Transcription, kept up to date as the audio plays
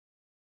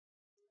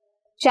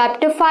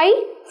Chapter 5,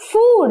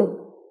 Food.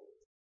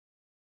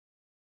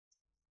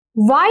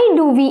 Why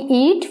do we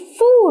eat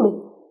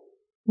food?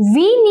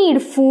 We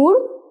need food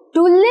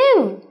to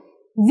live.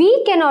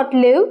 We cannot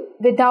live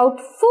without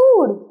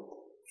food.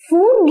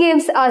 Food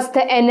gives us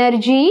the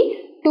energy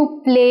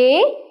to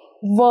play,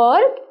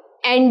 work,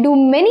 and do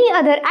many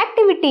other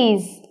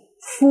activities.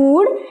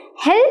 Food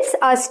helps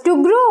us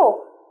to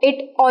grow.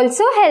 It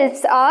also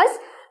helps us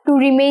to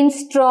remain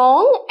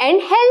strong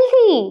and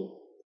healthy.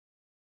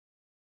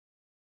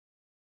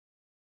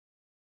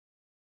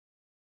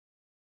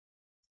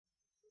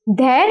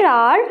 There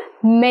are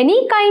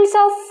many kinds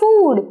of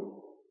food.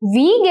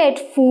 We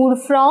get food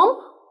from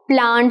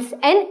plants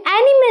and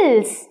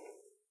animals.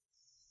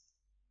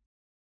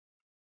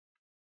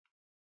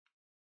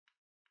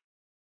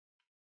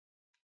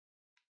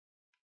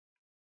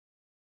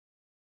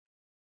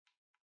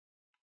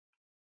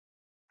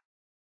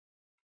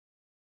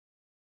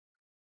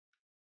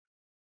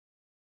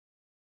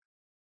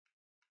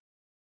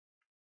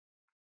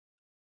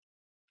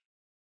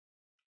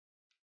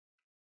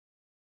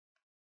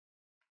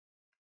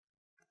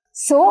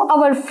 So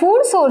our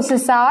food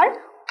sources are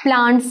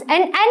plants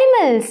and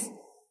animals.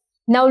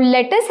 Now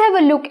let us have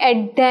a look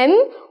at them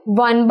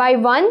one by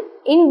one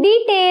in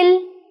detail.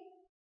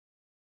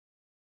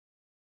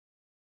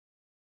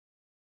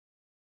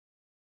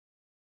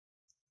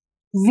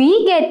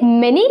 We get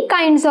many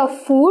kinds of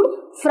food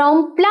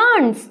from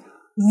plants.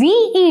 We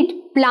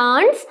eat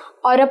plants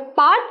or a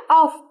part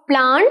of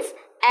plants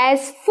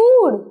as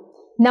food.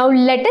 Now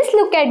let us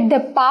look at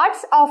the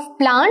parts of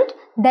plant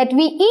that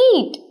we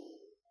eat.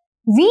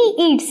 We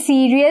eat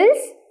cereals,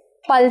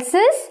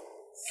 pulses,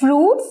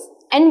 fruits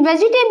and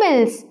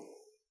vegetables.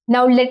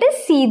 Now let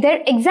us see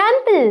their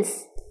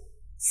examples.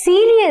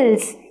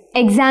 Cereals.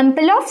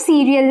 Example of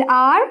cereal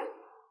are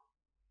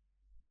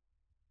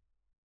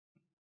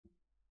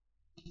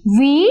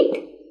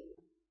wheat,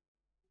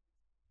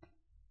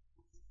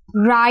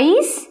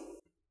 rice,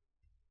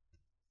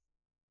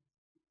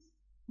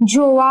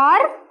 jowar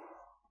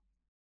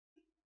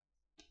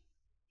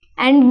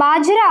and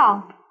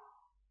bajra.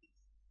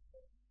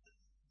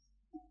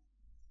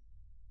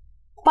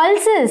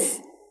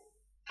 Pulses.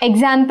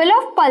 Example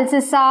of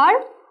pulses are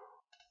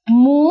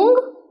moong,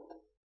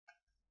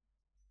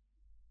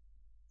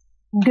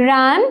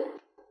 gram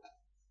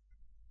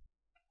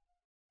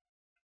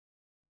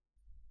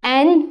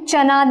and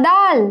chana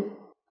dal.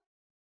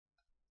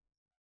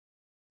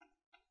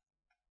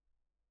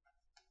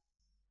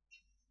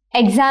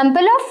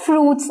 Example of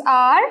fruits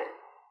are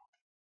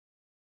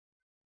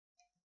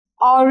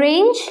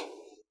orange,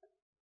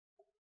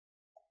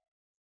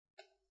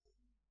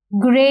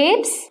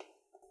 grapes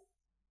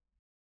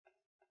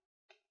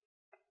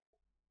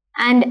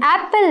and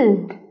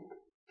apple.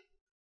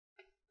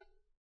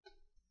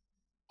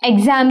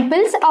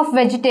 Examples of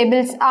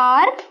vegetables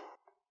are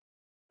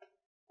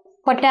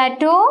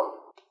potato,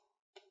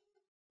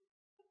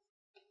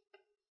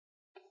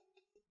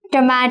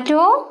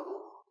 tomato,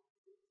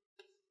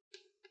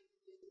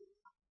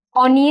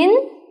 onion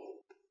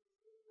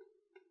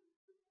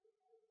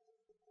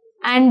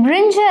and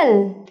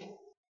brinjal.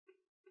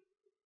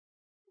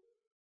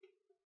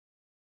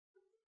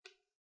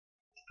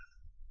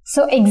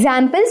 So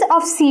examples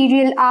of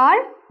cereal are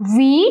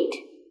wheat,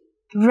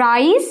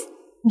 rice,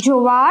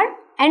 jowar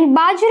and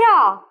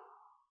bajra.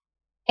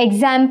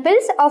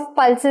 Examples of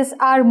pulses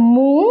are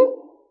moong,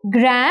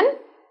 gram,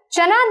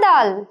 chana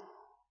dal.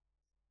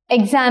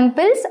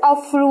 Examples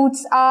of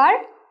fruits are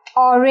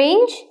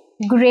orange,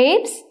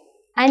 grapes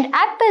and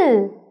apple.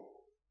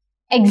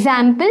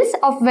 Examples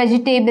of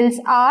vegetables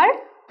are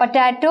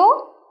potato,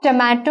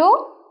 tomato,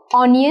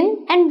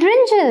 onion and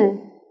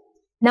brinjal.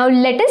 Now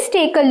let us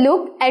take a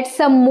look at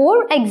some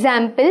more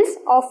examples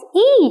of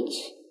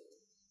each.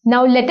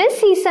 Now let us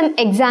see some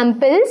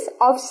examples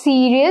of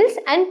cereals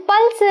and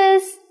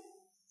pulses.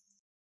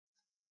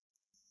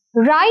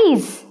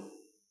 Rice,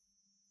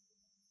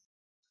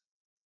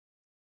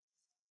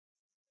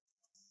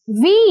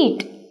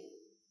 wheat,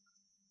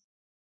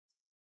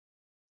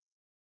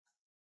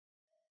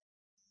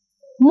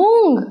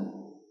 moong,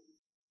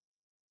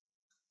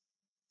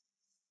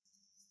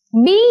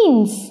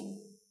 beans,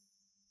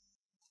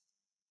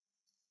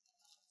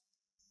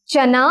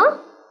 chana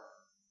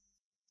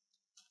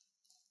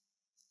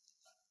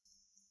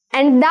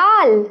and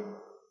dal.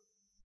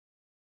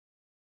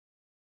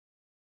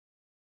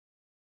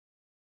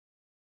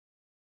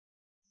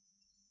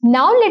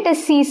 Now let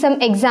us see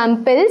some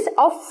examples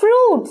of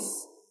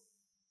fruits.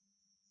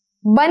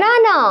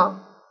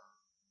 Banana,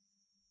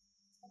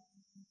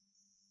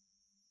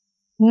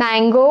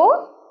 mango,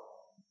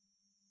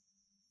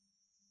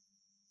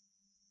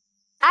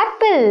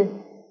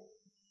 apple,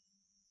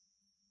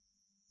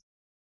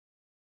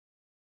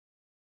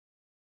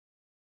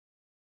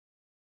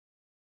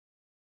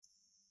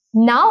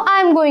 now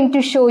I am going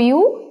to show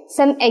you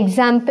some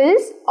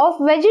examples of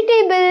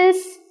vegetables.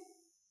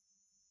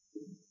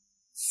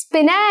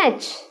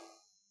 Spinach,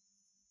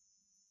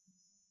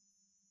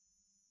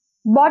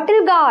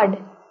 bottle gourd,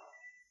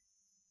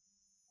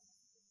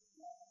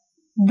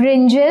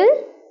 brinjal,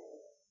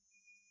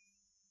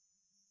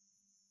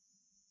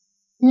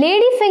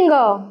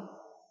 ladyfinger,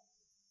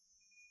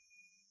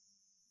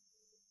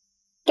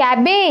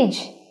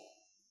 cabbage,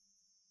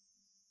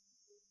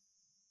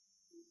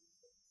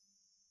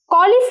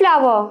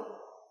 cauliflower,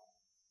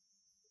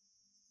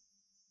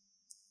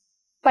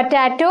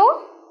 potato,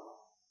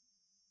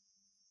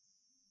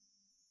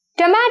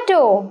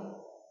 tomato,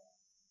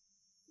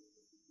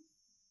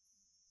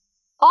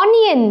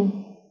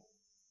 onion.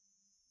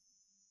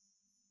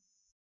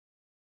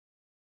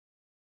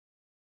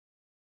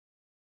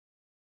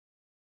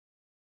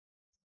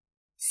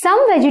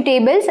 Some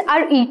vegetables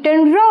are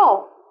eaten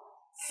raw.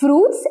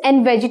 Fruits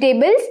and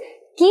vegetables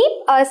keep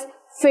us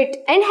fit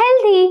and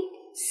healthy.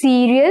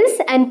 Cereals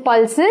and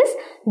pulses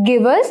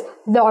give us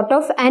lot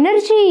of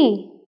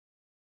energy.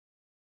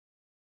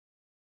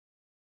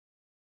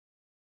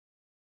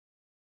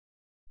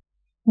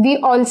 We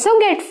also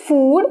get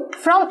food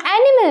from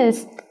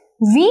animals.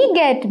 We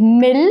get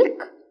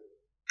milk,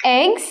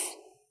 eggs,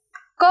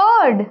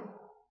 curd,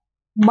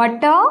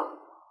 butter,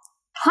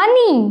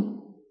 honey,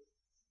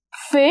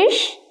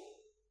 fish,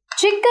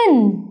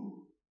 chicken,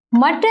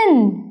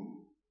 mutton,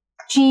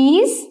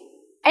 cheese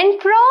and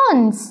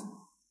prawns.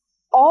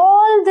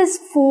 All this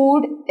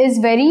food is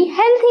very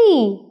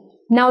healthy.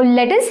 Now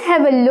let us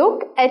have a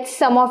look at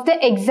some of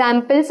the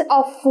examples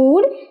of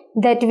food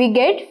that we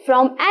get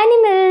from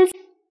animals.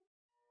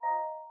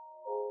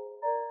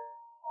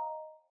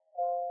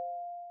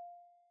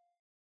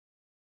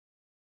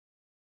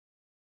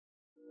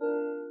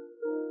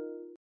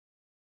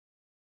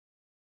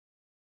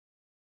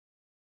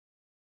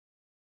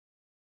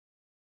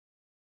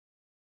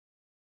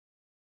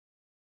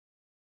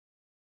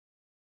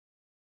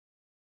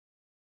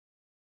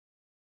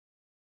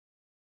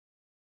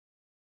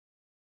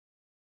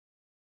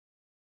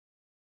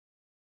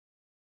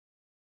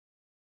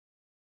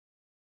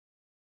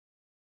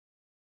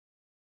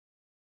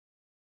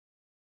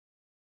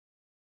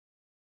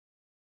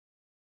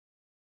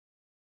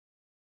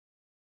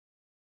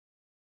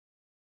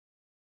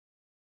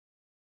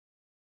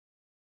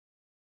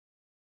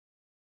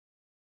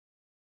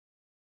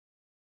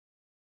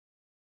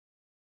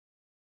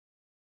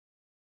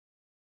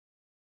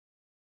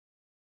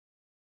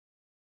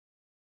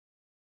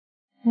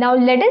 Now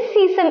let us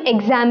see some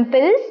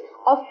examples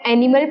of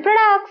animal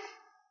products.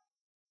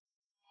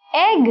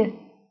 Egg,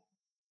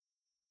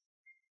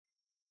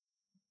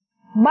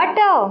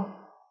 butter,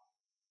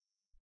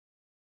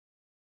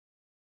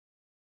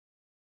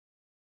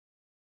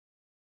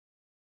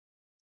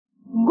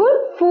 good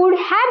food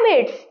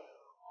habits.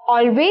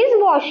 Always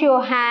wash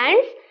your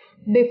hands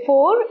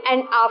before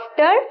and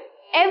after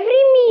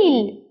every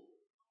meal.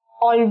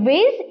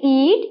 Always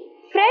eat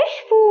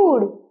fresh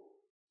food.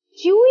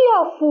 Chew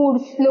your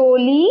food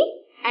slowly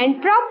and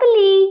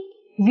properly.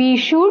 We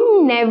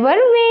should never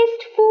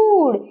waste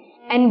food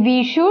and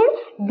we should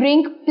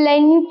drink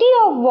plenty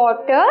of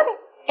water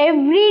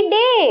every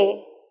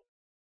day.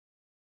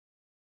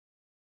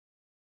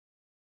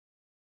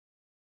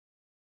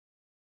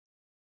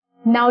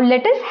 Now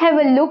let us have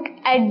a look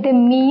at the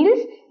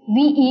meals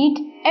we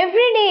eat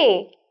every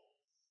day.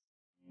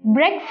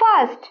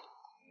 Breakfast.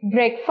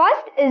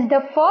 Breakfast is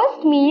the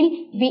first meal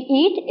we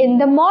eat in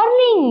the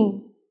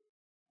morning.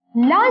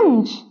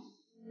 Lunch.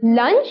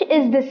 Lunch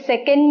is the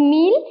second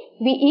meal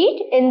we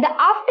eat in the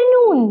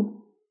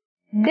afternoon.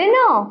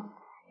 Dinner.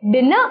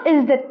 Dinner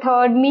is the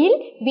third meal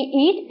we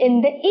eat in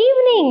the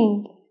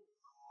evening.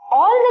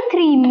 All the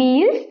three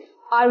meals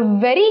are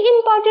very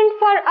important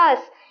for us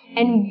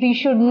and we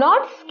should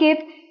not skip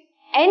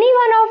any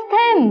one of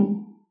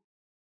them.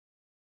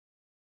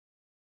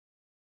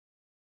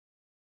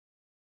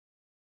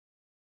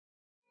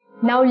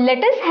 Now let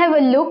us have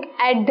a look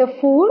at the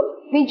food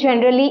we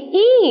generally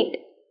eat.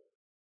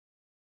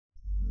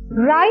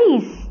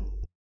 Rice,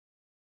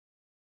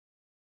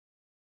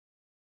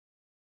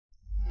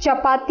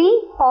 chapati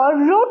or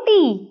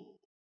roti,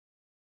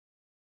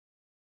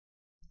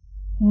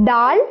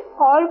 dal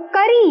or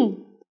curry,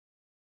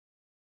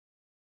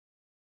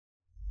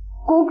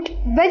 cooked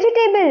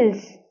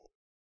vegetables,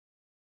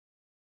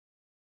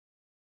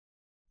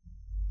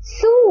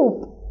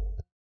 soup,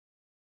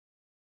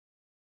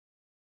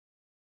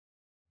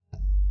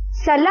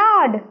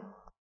 salad,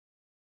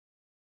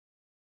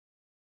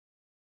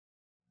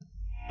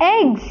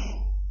 eggs,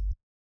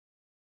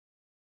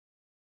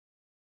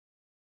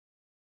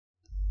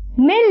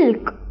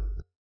 milk,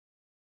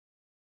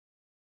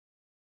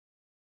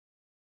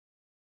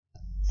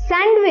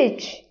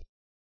 sandwich,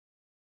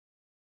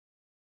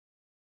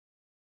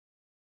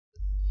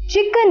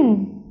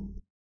 chicken,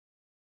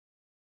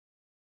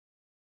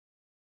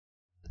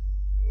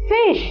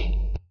 fish.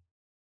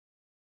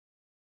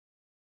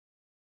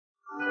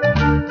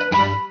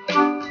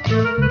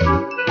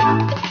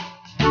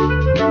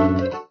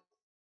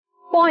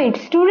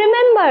 Points to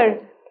remember.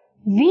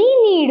 We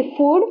need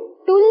food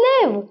to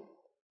live.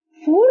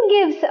 Food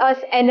gives us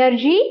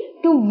energy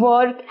to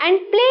work and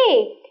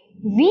play.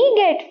 We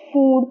get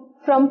food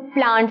from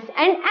plants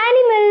and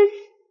animals.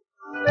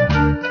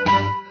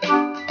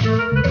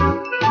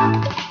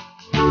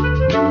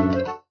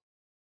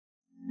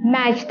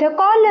 Match the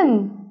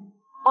column.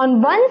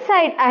 On one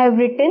side I have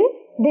written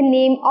the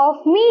name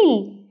of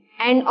meal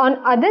and on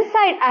other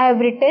side I have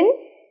written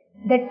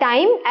the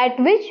time at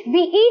which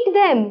we eat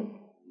them.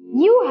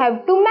 You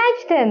have to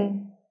match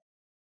them.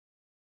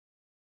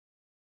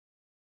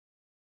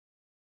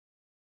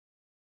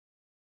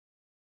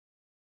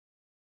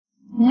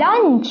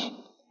 Lunch.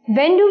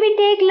 When do we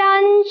take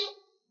lunch?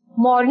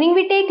 Morning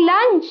we take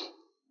lunch?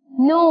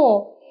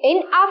 No,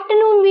 in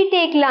afternoon we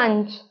take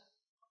lunch.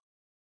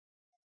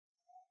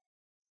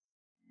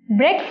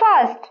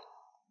 Breakfast.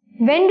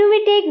 When do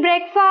we take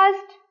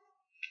breakfast?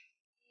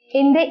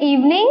 In the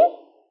evening?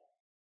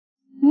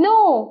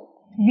 No,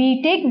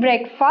 we take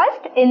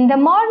breakfast in the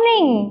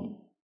morning.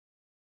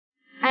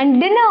 And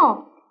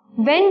dinner.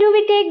 When do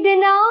we take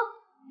dinner?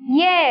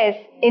 Yes,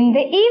 in the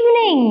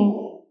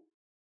evening.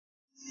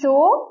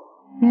 So,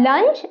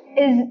 lunch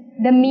is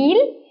the meal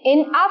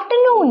in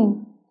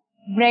afternoon.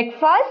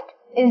 Breakfast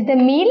is the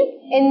meal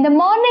in the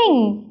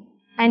morning.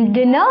 And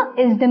dinner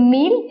is the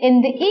meal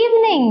in the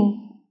evening.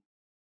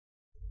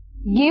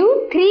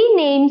 Give 3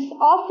 names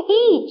of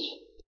each.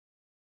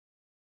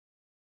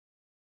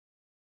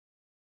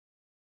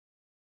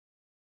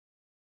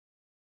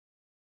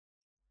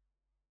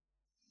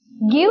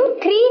 Give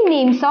 3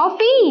 names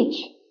of each.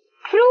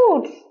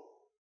 Fruits.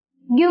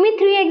 Give me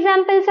 3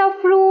 examples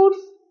of fruits.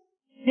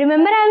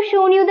 Remember, I have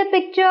shown you the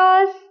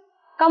pictures.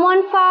 Come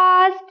on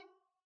fast.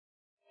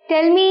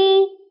 Tell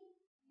me.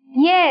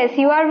 Yes,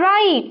 you are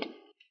right.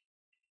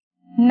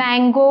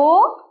 Mango,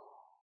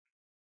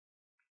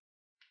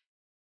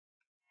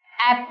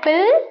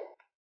 apple,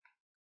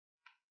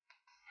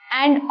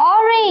 and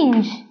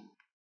orange.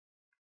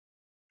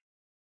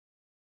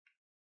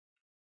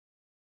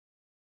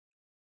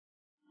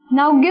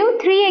 Now give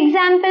 3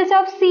 examples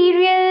of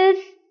cereals.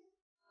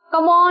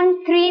 Come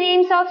on, 3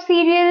 names of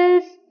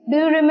cereals. Do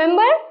you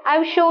remember? I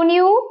have shown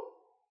you.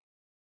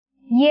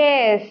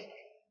 Yes.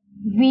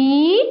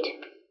 Wheat,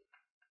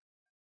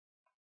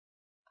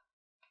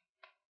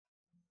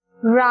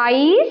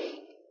 rice,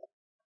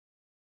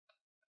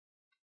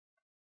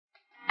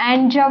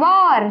 and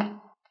jawar.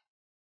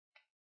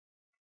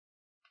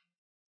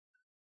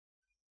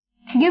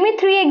 Give me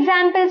 3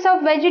 examples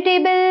of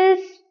vegetables.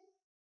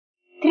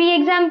 3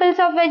 examples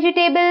of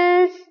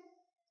vegetables.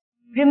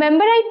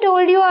 Remember I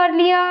told you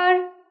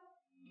earlier?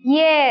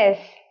 Yes.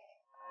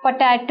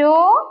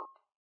 Potato,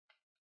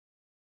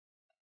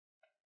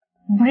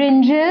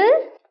 brinjal,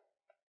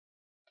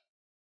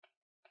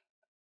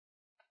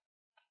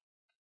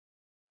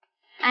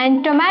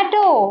 and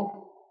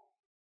tomato.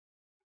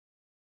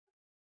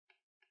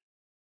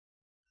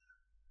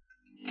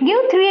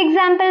 Give 3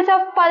 examples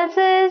of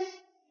pulses.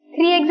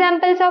 3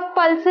 examples of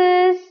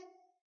pulses.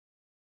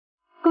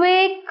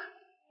 Quick.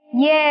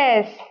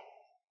 Yes.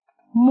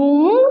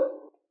 Moong,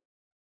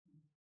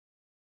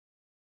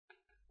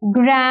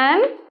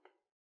 gram,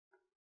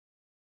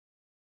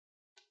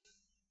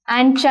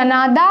 and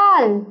chana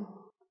dal.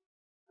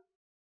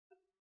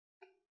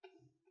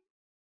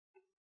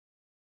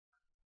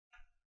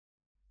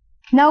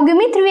 Now give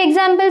me 3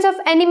 examples of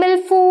animal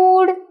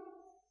food.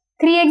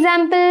 3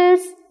 examples.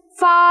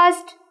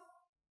 Fast.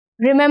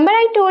 Remember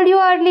I told you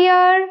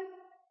earlier?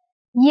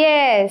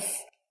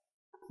 Yes.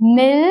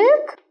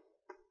 Milk,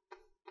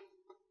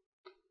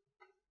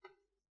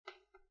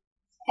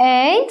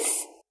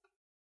 eggs,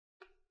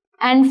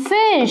 and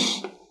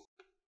fish.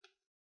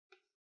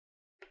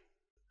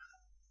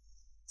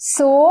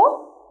 So,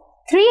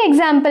 3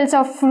 examples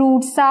of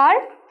fruits are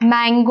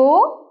mango,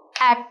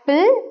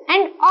 apple,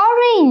 and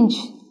orange.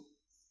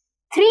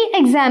 3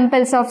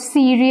 examples of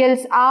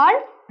cereals are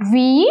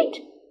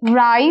wheat,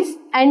 rice,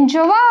 and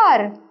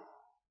jawar.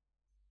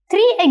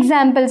 3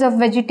 examples of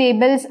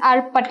vegetables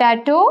are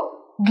potato,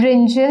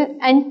 brinjal,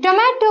 and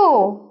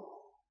tomato.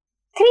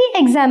 3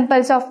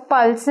 examples of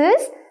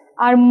pulses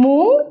are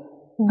moong,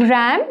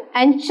 gram,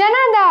 and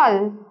chana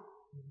dal.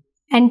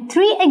 And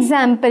 3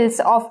 examples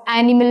of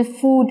animal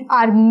food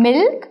are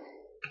milk,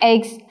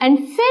 eggs, and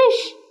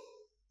fish.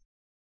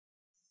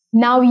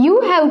 Now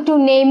you have to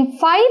name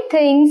 5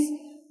 things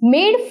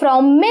made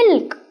from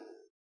milk.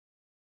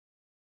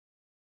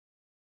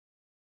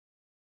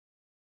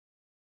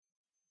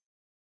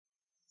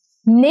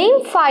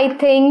 Name 5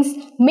 things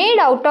made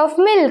out of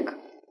milk.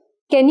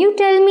 Can you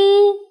tell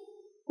me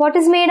what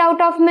is made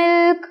out of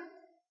milk?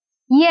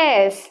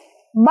 Yes,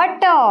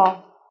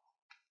 butter.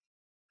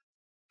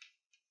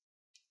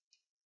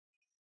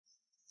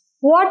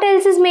 What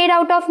else is made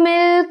out of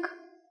milk?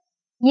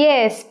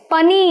 Yes,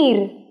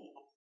 paneer.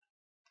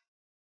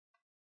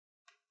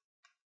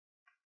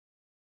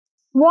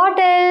 What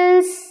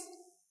else?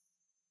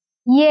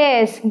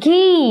 Yes,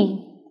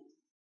 ghee.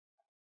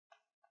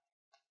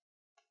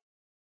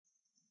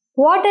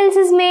 What else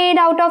is made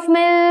out of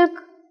milk?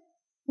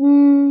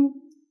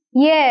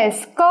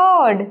 Yes,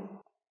 curd.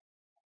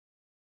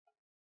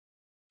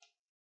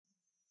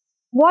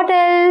 What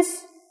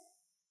else?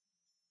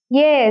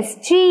 Yes,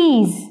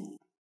 cheese.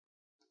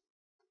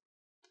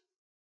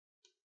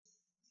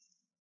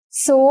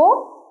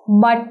 So,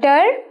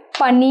 butter,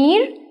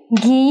 paneer,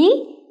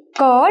 ghee,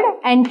 curd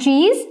and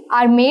cheese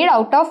are made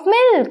out of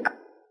milk.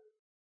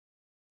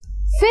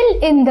 Fill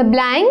in the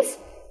blanks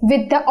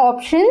with the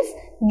options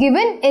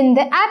given in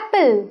the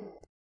apple.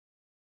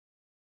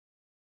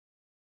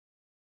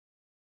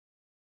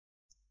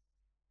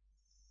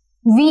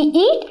 We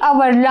eat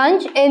our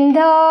lunch in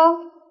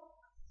the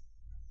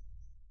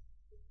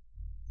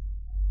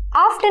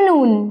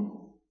afternoon.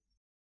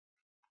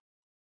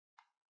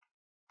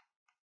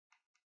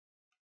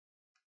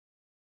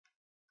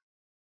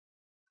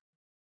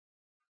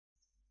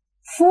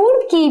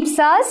 Food keeps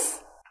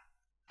us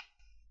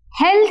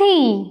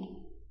healthy.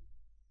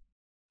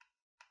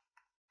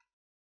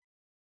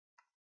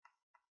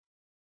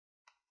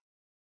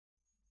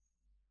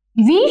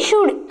 We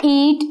should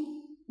eat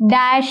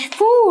dash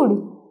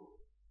food.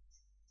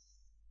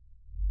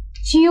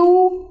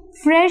 Chew,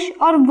 fresh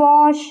or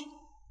wash?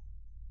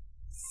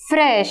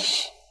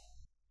 Fresh.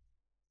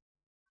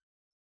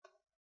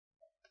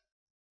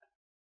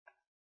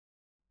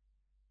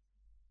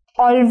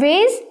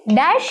 Always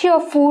dash your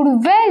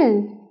food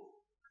well.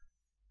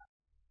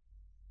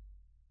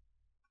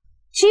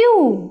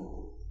 Chew.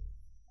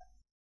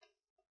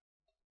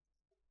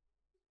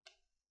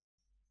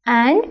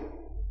 And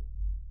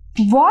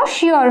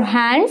wash your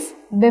hands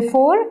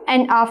before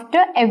and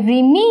after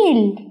every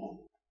meal.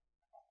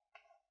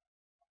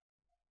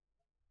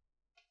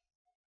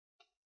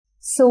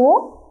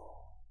 So,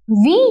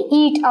 we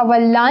eat our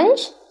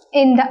lunch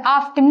in the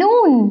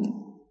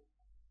afternoon.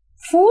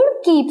 Food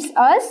keeps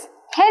us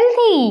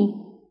healthy.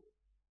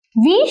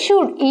 We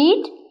should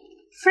eat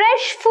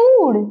fresh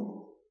food.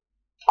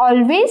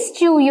 Always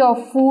chew your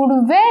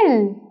food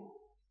well.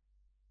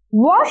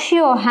 Wash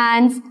your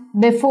hands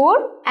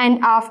before and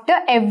after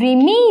every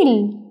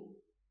meal.